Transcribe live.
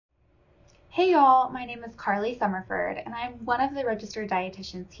Hey y'all, my name is Karlei Summerford, and I'm one of the registered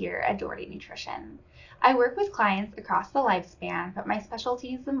dietitians here at Doherty Nutrition. I work with clients across the lifespan, but my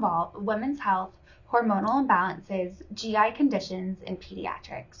specialties involve women's health, hormonal imbalances, GI conditions, and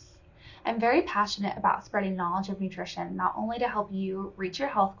pediatrics. I'm very passionate about spreading knowledge of nutrition, not only to help you reach your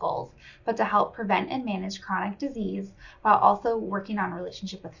health goals, but to help prevent and manage chronic disease while also working on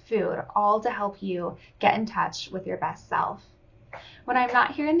relationship with food, all to help you get in touch with your best self. When I'm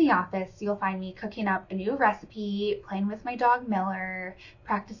not here in the office, you'll find me cooking up a new recipe, playing with my dog Miller,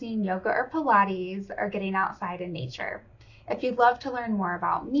 practicing yoga or Pilates, or getting outside in nature. If you'd love to learn more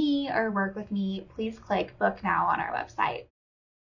about me or work with me, please click Book Now on our website.